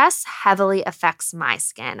stress heavily affects my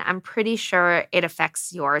skin. I'm pretty sure it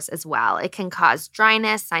affects yours as well. It can cause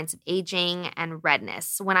dryness, signs of aging, and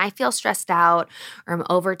redness. When I feel stressed out or I'm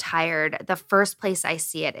overtired, the first place I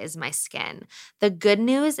see it is my skin. The good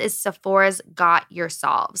news is Sephora's got your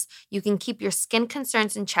solves. You can keep your skin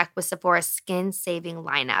concerns in check with Sephora's skin-saving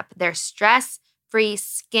lineup. Their stress-free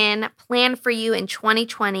skin plan for you in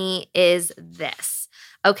 2020 is this.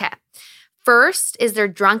 Okay. First is their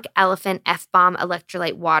Drunk Elephant F-Bomb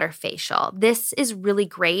Electrolyte Water Facial. This is really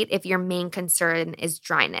great if your main concern is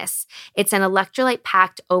dryness. It's an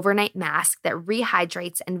electrolyte-packed overnight mask that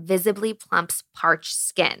rehydrates and visibly plumps parched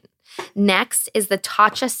skin. Next is the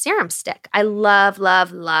Tatcha Serum Stick. I love,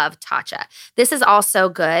 love, love Tatcha. This is also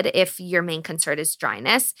good if your main concern is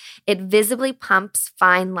dryness. It visibly pumps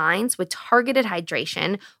fine lines with targeted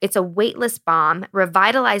hydration. It's a weightless balm,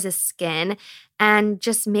 revitalizes skin, and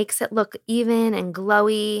just makes it look even and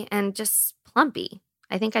glowy and just plumpy.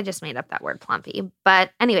 I think I just made up that word plumpy.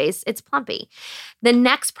 But anyways, it's plumpy. The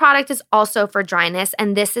next product is also for dryness,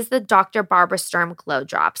 and this is the Dr. Barbara Sturm Glow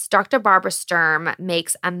Drops. Dr. Barbara Sturm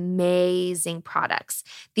makes amazing products.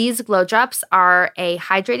 These glow drops are a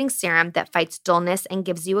hydrating serum that fights dullness and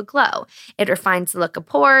gives you a glow. It refines the look of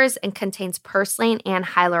pores and contains purslane and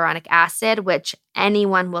hyaluronic acid, which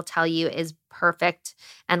anyone will tell you is perfect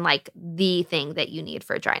and like the thing that you need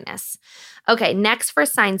for dryness. Okay, next for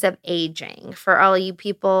signs of aging. For all you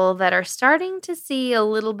people that are starting to see a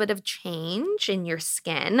little bit of change in your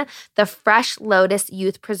skin, the Fresh Lotus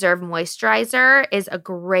Youth Preserve Moisturizer is a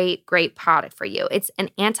great, great product for you. It's an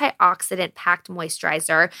antioxidant-packed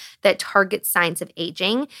moisturizer that targets signs of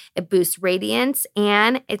aging. It boosts radiance,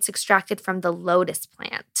 and it's extracted from the lotus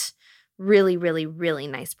plant. Really, really, really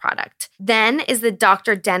nice product. Then is the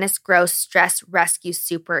Dr. Dennis Gross Stress Rescue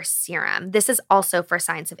Super Serum. This is also for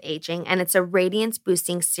signs of aging, and it's a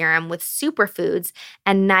radiance-boosting serum with superfoods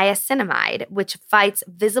and niacinamide, which fights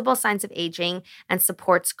visible signs of aging and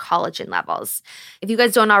supports collagen levels. If you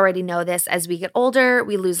guys don't already know this, as we get older,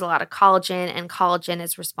 we lose a lot of collagen, and collagen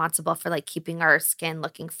is responsible for like keeping our skin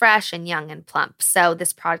looking fresh and young and plump. So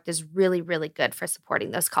this product is really, really good for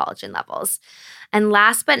supporting those collagen levels. And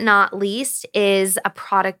last but not least is a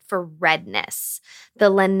product for redness,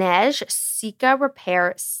 the Laneige Cica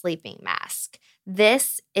Repair Sleeping Mask.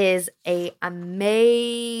 This is an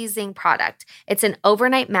amazing product. It's an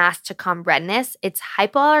overnight mask to calm redness. It's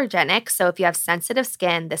hypoallergenic, so if you have sensitive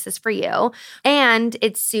skin, this is for you. And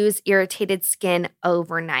it soothes irritated skin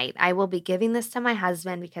overnight. I will be giving this to my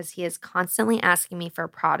husband because he is constantly asking me for a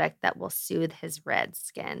product that will soothe his red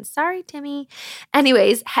skin. Sorry, Timmy.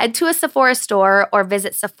 Anyways, head to a Sephora store or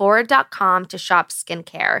visit Sephora.com to shop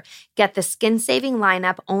skincare. Get the skin-saving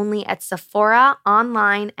lineup only at Sephora,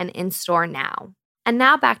 online, and in-store now. And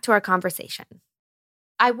now back to our conversation.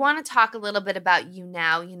 I want to talk a little bit about you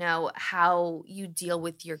now, how you deal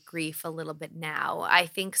with your grief a little bit now. I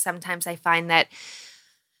think sometimes I find that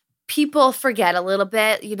people forget a little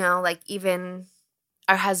bit, like even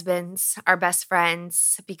our husbands, our best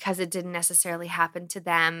friends, because it didn't necessarily happen to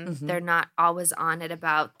them. Mm-hmm. They're not always on it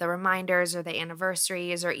about the reminders or the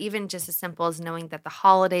anniversaries, or even just as simple as knowing that the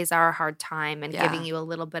holidays are a hard time and giving you a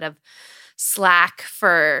little bit of slack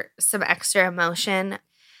for some extra emotion.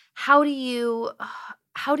 How do you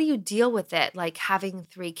deal with it? Like having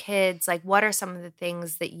 3 kids, like what are some of the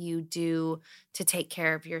things that you do to take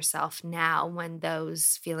care of yourself now when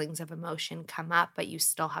those feelings of emotion come up, but you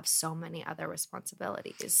still have so many other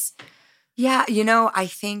responsibilities? Yeah, I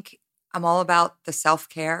think I'm all about the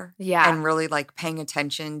self-care and really like paying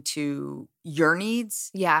attention to your needs.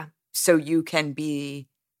 Yeah. So you can be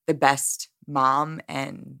the best mom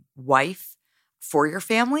and wife for your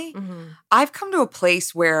family. Mm-hmm. I've come to a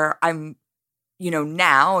place where I'm,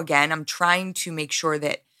 now again, I'm trying to make sure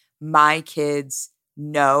that my kids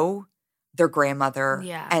know their grandmother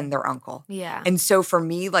and their uncle. Yeah. And so for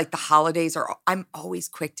me, like the holidays I'm always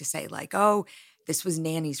quick to say like, oh, this was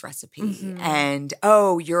Nanny's recipe. Mm-hmm. And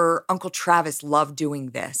oh, your Uncle Travis loved doing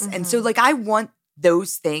this. Mm-hmm. And so like, I want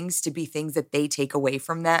those things to be things that they take away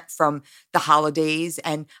from the holidays.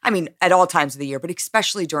 And I mean, at all times of the year, but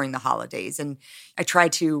especially during the holidays. And I try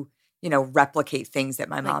to, replicate things that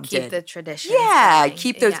my mom did. Keep the tradition. Yeah. Going.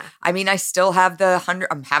 Keep those. Yeah. I mean, I still have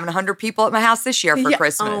I'm having 100 people at my house this year for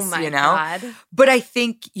Christmas, Oh my God. But I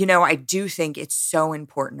think, I do think it's so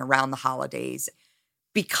important around the holidays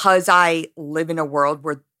because I live in a world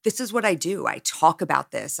where this is what I do. I talk about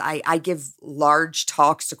this. I give large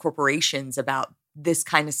talks to corporations about this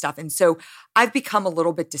kind of stuff. And so I've become a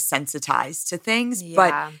little bit desensitized to things,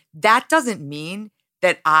 but that doesn't mean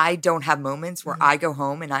that I don't have moments where I go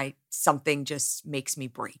home and something just makes me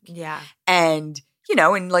break. Yeah. And,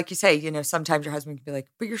 and like you say, sometimes your husband can be like,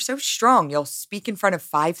 but you're so strong. You'll speak in front of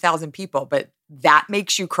 5,000 people, but that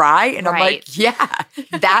makes you cry. And I'm like, yeah,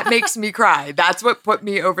 that makes me cry. That's what put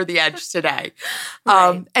me over the edge today.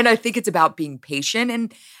 Right. And I think it's about being patient.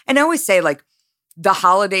 And I always say like the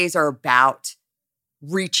holidays are about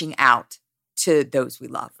reaching out to those we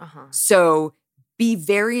love. Uh-huh. So be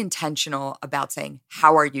very intentional about saying,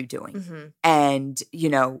 how are you doing? Mm-hmm. And,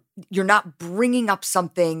 you're not bringing up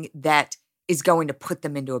something that is going to put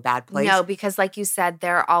them into a bad place. No, because like you said,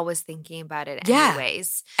 they're always thinking about it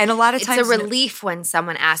anyways. And a lot of times it's a relief when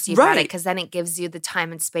someone asks you about it because then it gives you the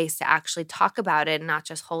time and space to actually talk about it and not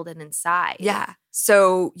just hold it inside. Yeah.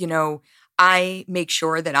 So, I make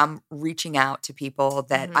sure that I'm reaching out to people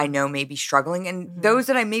that I know may be struggling and those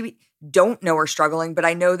that I maybe don't know are struggling, but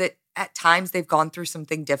I know that at times they've gone through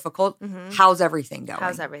something difficult. Mm-hmm. How's everything going?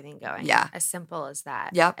 How's everything going? Yeah. As simple as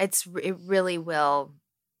that. Yeah. It really will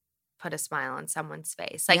put a smile on someone's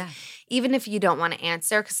face. Like, even if you don't want to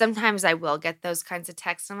answer, because sometimes I will get those kinds of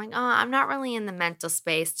texts. I'm like, oh, I'm not really in the mental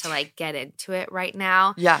space to like get into it right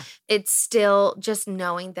now. Yeah. It's still just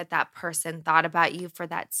knowing that that person thought about you for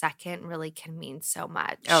that second really can mean so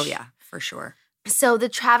much. Oh, yeah, for sure. So the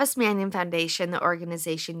Travis Manion Foundation, the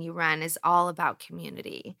organization you run, is all about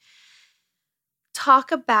community.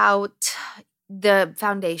 Talk about the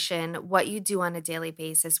foundation, what you do on a daily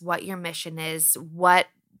basis, what your mission is, what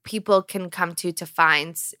people can come to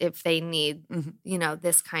find if they need,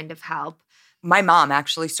 this kind of help. My mom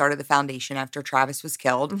actually started the foundation after Travis was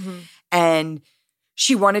killed, and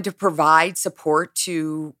she wanted to provide support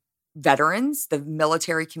to veterans, the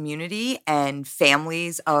military community, and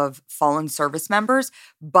families of fallen service members.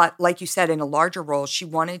 But like you said, in a larger role, she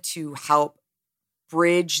wanted to help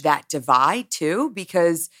bridge that divide too,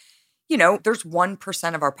 because, you know, there's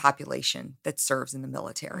 1% of our population that serves in the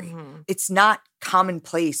military. Mm-hmm. It's not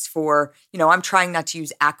commonplace for, you know, I'm trying not to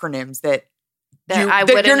use acronyms that you're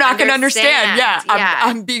not going to understand. Yeah,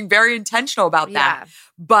 I'm being very intentional about that.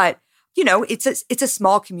 But, you know, it's a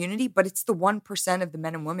small community, but it's the 1% of the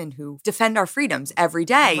men and women who defend our freedoms every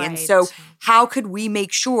day. Right. And so how could we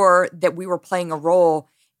make sure that we were playing a role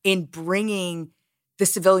in bringing the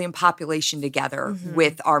civilian population together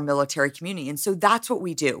with our military community? And so that's what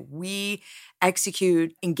we do. We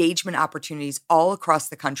execute engagement opportunities all across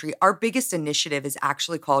the country. Our biggest initiative is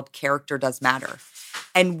actually called Character Does Matter.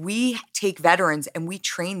 And we take veterans and we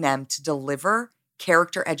train them to deliver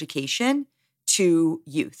character education to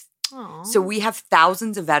youth. Aww. So we have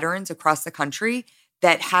thousands of veterans across the country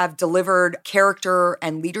that have delivered character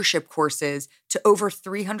and leadership courses to over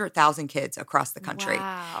 300,000 kids across the country.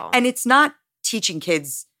 Wow. And it's not teaching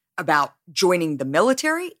kids about joining the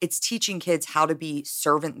military. It's teaching kids how to be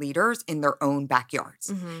servant leaders in their own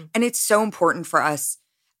backyards. Mm-hmm. And it's so important for us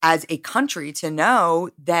as a country to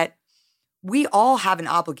know that we all have an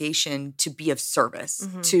obligation to be of service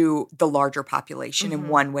to the larger population in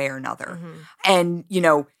one way or another. And, you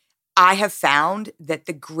know, I have found that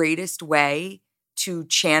the greatest way to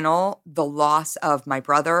channel the loss of my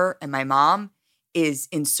brother and my mom is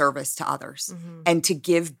in service to others and to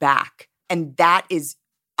give back. And that is,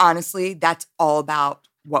 honestly, that's all about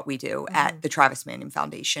what we do at the Travis Manion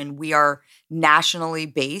Foundation. We are nationally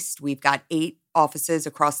based. We've got 8 offices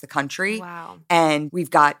across the country. Wow. And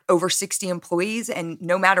we've got over 60 employees. And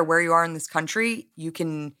no matter where you are in this country, you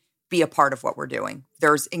can be a part of what we're doing.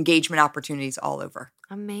 There's engagement opportunities all over.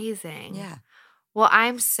 Amazing. Yeah. Well,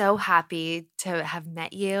 I'm so happy to have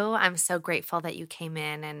met you. I'm so grateful that you came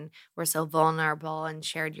in and were so vulnerable and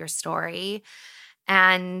shared your story.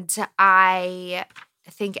 And I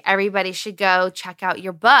think everybody should go check out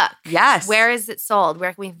your book. Yes. Where is it sold?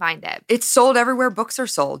 Where can we find it? It's sold everywhere books are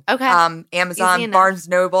sold. Okay. Amazon, Barnes &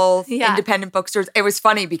 Noble, independent bookstores. It was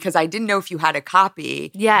funny because I didn't know if you had a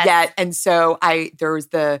copy yet. And so there was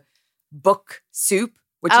the book soup,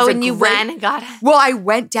 which is and you went and got it? Well, I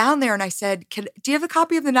went down there and I said, do you have a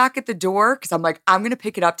copy of The Knock at the Door? Because I'm like, I'm going to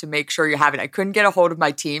pick it up to make sure you have it. I couldn't get a hold of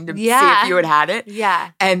my team to see if you had it.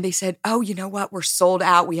 Yeah. And they said, oh, you know what? We're sold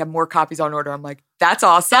out. We have more copies on order. I'm like, that's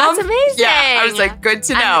awesome. That's amazing. Yeah. I was like, good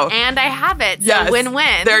to know. And I have it. So yes.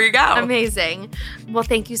 Win-win. There you go. Amazing. Well,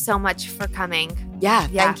 thank you so much for coming. Yeah.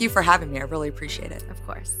 Thank you for having me. I really appreciate it. Of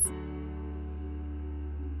course.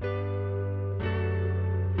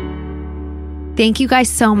 Thank you guys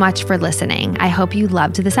so much for listening. I hope you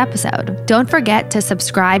loved this episode. Don't forget to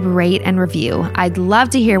subscribe, rate, and review. I'd love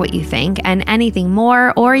to hear what you think and anything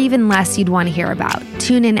more or even less you'd want to hear about.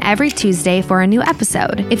 Tune in every Tuesday for a new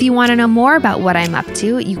episode. If you want to know more about what I'm up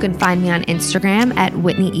to, you can find me on Instagram at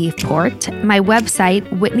Whitney Eve Port, my website,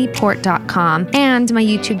 whitneyport.com, and my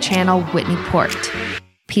YouTube channel, Whitney Port.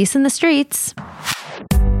 Peace in the streets.